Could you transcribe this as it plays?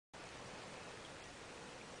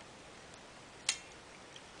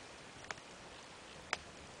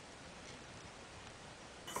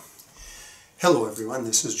Hello everyone,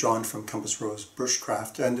 this is John from Compass Rose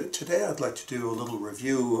Bushcraft, and today I'd like to do a little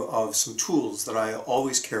review of some tools that I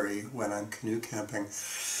always carry when I'm canoe camping.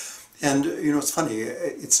 And you know, it's funny,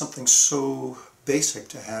 it's something so basic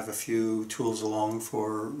to have a few tools along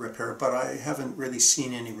for repair, but I haven't really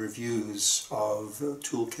seen any reviews of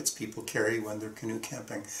toolkits people carry when they're canoe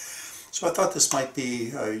camping. So I thought this might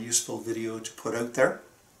be a useful video to put out there.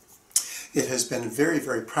 It has been very,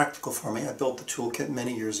 very practical for me. I built the toolkit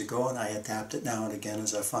many years ago and I adapt it now and again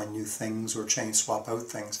as I find new things or change swap out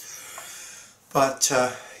things. But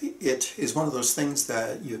it is one of those things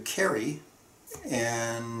that you carry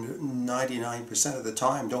and 99% of the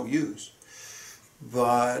time don't use.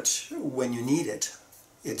 But when you need it,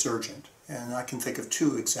 it's urgent. And I can think of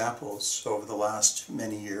two examples over the last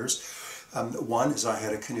many years. One is I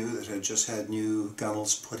had a canoe that had just had new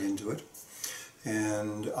gunnels put into it.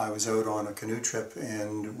 And I was out on a canoe trip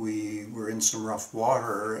and we were in some rough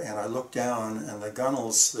water, and I looked down and the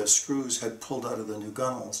gunnels, the screws had pulled out of the new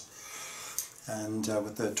gunnels, and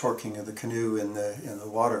with the torquing of the canoe in the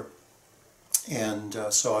water. And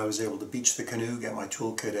so I was able to beach the canoe, get my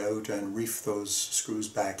toolkit out and reef those screws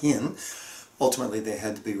back in. Ultimately they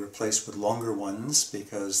had to be replaced with longer ones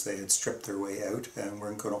because they had stripped their way out and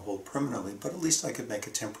weren't going to hold permanently, but at least I could make a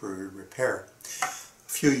temporary repair.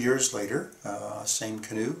 A few years later, same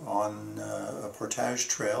canoe on a portage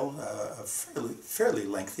trail, a fairly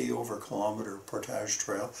lengthy, over a kilometer portage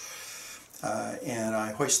trail, and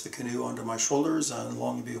I hoist the canoe onto my shoulders, and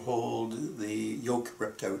lo and behold, the yoke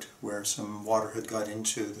ripped out where some water had got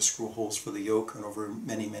into the screw holes for the yoke, and over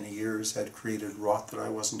many, many years had created rot that I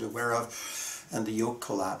wasn't aware of, and the yoke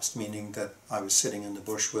collapsed, meaning that I was sitting in the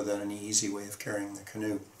bush without any easy way of carrying the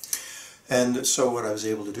canoe. And so what I was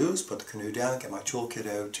able to do is put the canoe down, get my toolkit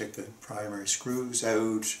out, take the primary screws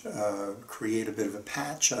out, create a bit of a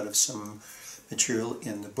patch out of some material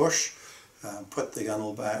in the bush, put the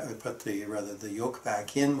gunnel back, the yoke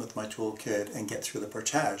back in with my toolkit, and get through the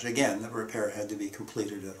portage. Again, the repair had to be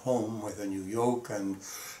completed at home with a new yoke and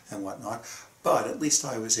whatnot, but at least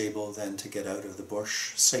I was able then to get out of the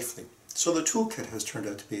bush safely. So the toolkit has turned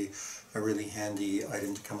out to be a really handy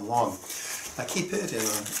item to come along. I keep it in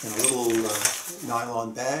a little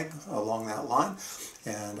nylon bag along that line,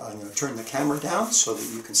 and I'm going to turn the camera down so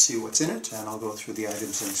that you can see what's in it, and I'll go through the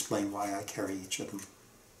items and explain why I carry each of them.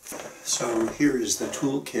 So here is the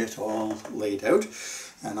toolkit all laid out,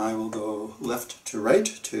 and I will go left to right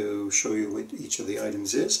to show you what each of the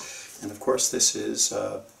items is. And of course this is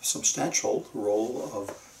a substantial roll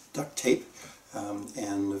of duct tape.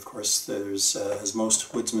 And of course there's, as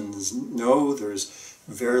most woodsmen know, there's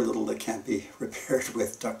very little that can't be repaired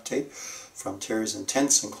with duct tape, from tears in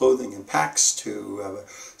tents and clothing and packs to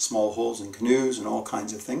small holes in canoes and all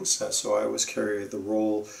kinds of things. So I always carry the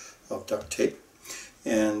roll of duct tape.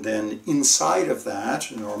 And then inside of that,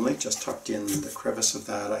 normally just tucked in the crevice of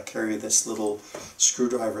that, I carry this little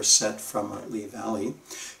screwdriver set from Lee Valley.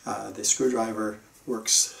 The screwdriver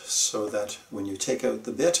works so that when you take out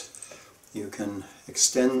the bit, you can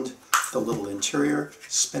extend the little interior,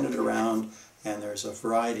 spin it around, and there's a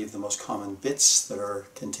variety of the most common bits that are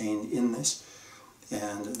contained in this.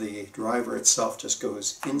 And the driver itself just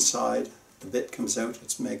goes inside, the bit comes out,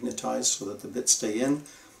 it's magnetized so that the bits stay in,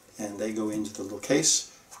 and they go into the little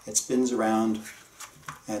case, it spins around,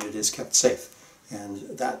 and it is kept safe.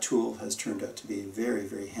 And that tool has turned out to be very,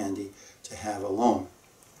 very handy to have along.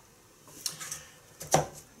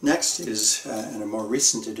 Next is, and a more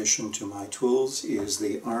recent addition to my tools, is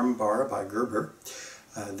the arm bar by Gerber.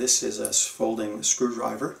 This is a folding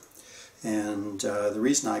screwdriver, and the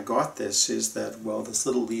reason I got this is that, well, this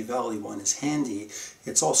little Lee Valley one is handy.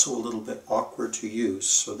 It's also a little bit awkward to use,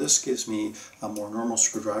 so this gives me a more normal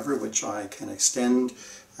screwdriver, which I can extend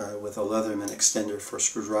with a Leatherman extender for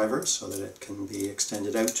screwdriver, so that it can be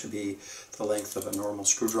extended out to be the length of a normal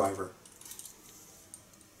screwdriver.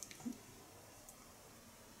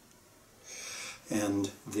 And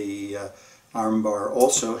the arm bar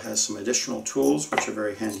also has some additional tools which are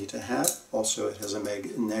very handy to have. Also, it has a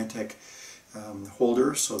magnetic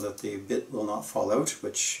holder so that the bit will not fall out,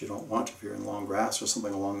 which you don't want if you're in long grass or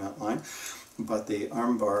something along that line. But the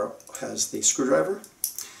arm bar has the screwdriver.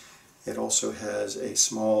 It also has a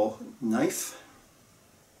small knife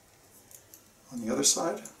on the other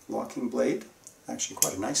side, locking blade. Actually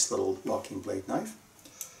quite a nice little locking blade knife.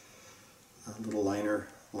 A little liner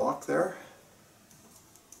lock there.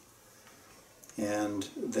 And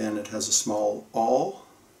then it has a small awl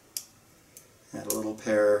and a little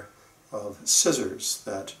pair of scissors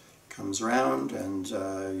that comes around, and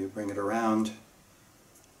you bring it around.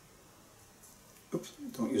 Oops,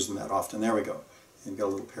 don't use them that often. There we go. And you get a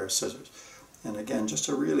little pair of scissors. And again, just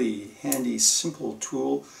a really handy, simple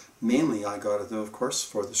tool. Mainly I got it though, of course,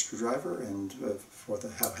 for the screwdriver and for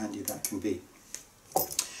how handy that can be.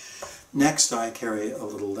 Next I carry a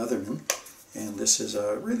little Leatherman, and this is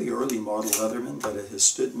a really early model Leatherman, but it has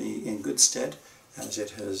stood me in good stead as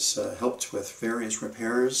it has helped with various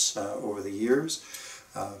repairs over the years,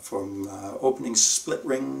 from opening split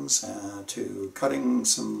rings to cutting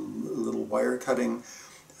some little wire cutting.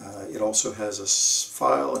 It also has a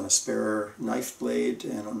file and a spare knife blade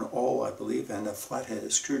and an awl, I believe, and a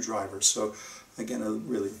flat-headed screwdriver. So again, a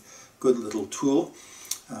really good little tool.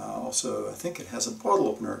 Also, I think it has a bottle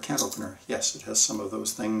opener, a can opener. Yes, it has some of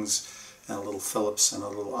those things, and a little Phillips and a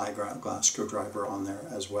little eyeglass screwdriver on there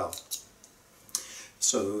as well.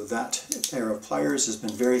 So that pair of pliers has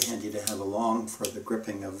been very handy to have along for the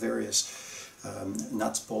gripping of various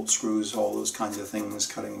nuts, bolts, screws, all those kinds of things,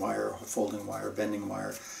 cutting wire, folding wire, bending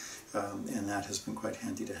wire, and that has been quite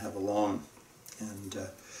handy to have along, and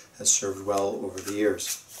has served well over the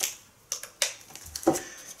years.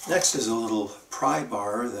 Next is a little pry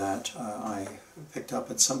bar that I picked up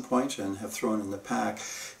at some point and have thrown in the pack.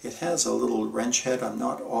 It has a little wrench head. I'm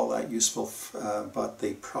not all that useful, but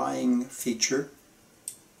the prying feature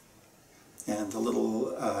and the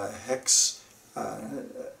little hex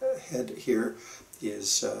head here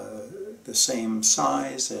is the same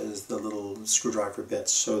size as the little screwdriver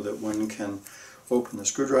bits, so that one can open the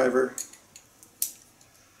screwdriver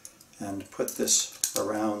and put this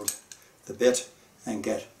around the bit and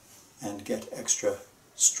get extra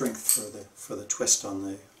strength for the twist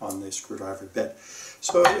on the screwdriver bit.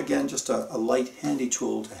 So again, just a light, handy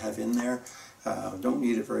tool to have in there. Don't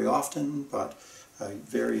need it very often, but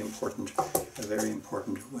very important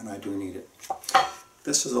when I do need it.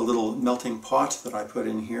 This is a little melting pot that I put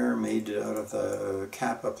in here, made out of the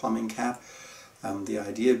cap, a plumbing cap. The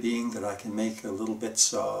idea being that I can make little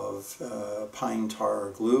bits of pine tar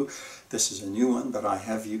glue. This is a new one, but I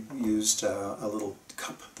have used a little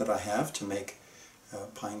cup that I have to make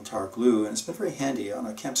pine tar glue, and it's been very handy. On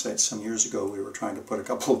a campsite some years ago, we were trying to put a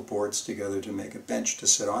couple of boards together to make a bench to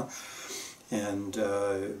sit on, and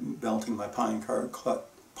melting my pine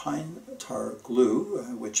tar glue,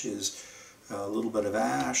 which is a little bit of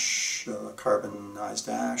ash, carbonized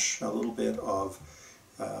ash, a little bit of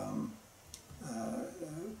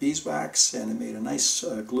beeswax, and it made a nice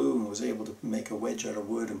glue, and was able to make a wedge out of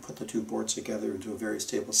wood and put the two boards together into a very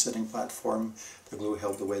stable sitting platform. The glue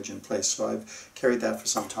held the wedge in place, so I've carried that for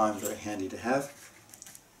some time, very handy to have.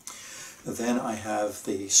 Then I have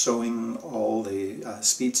the sewing awl, the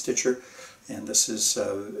speed stitcher, and this is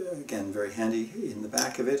again very handy. In the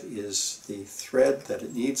back of it is the thread that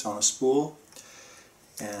it needs on a spool,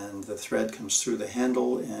 and the thread comes through the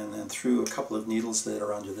handle and then through a couple of needles that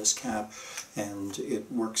are under this cap, and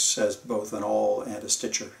it works as both an awl and a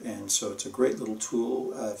stitcher. And so it's a great little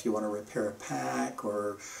tool if you want to repair a pack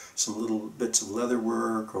or some little bits of leather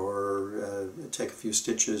work, or take a few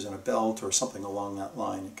stitches in a belt or something along that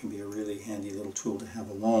line. It can be a really handy little tool to have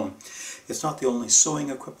along. It's not the only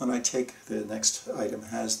sewing equipment I take. The next item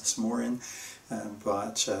has some more in.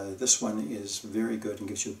 But this one is very good and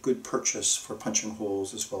gives you a good purchase for punching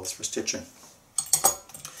holes as well as for stitching.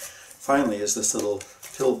 Finally is this little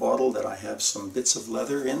pill bottle that I have some bits of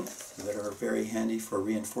leather in that are very handy for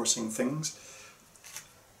reinforcing things,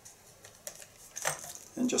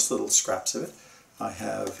 and just little scraps of it. I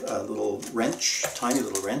have a little wrench, tiny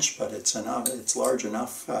little wrench, but it's large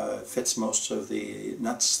enough, fits most of the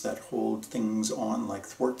nuts that hold things on, like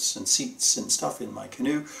thwarts and seats and stuff, in my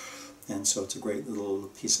canoe. And so it's a great little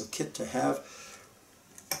piece of kit to have.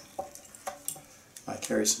 I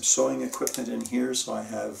carry some sewing equipment in here, so I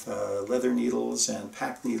have leather needles and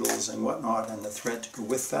pack needles and whatnot, and the thread to go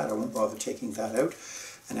with that. I won't bother taking that out.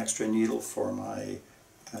 An extra needle for my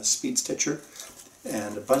speed stitcher,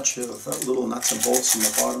 and a bunch of little nuts and bolts in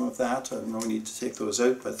the bottom of that. No need to take those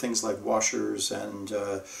out, but things like washers and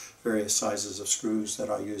various sizes of screws that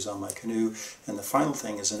I use on my canoe. And the final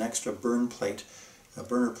thing is an extra burner plate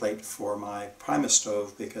for my Primus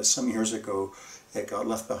stove, because some years ago it got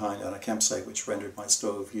left behind on a campsite, which rendered my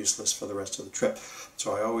stove useless for the rest of the trip.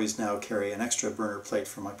 So I always now carry an extra burner plate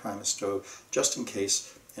for my Primus stove, just in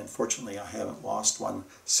case, and fortunately I haven't lost one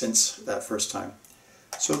since that first time.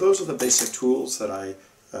 So those are the basic tools that I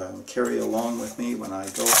carry along with me when I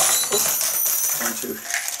go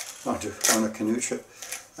on a canoe trip.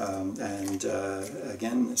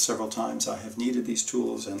 Again, several times I have needed these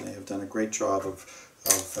tools, and they have done a great job of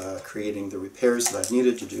creating the repairs that I've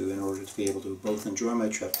needed to do in order to be able to both enjoy my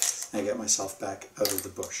trip and get myself back out of the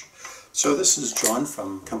bush. So this is John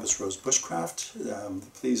from Compass Rose Bushcraft.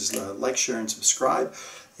 Please like, share, and subscribe,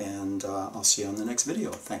 and I'll see you on the next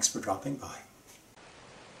video. Thanks for dropping by.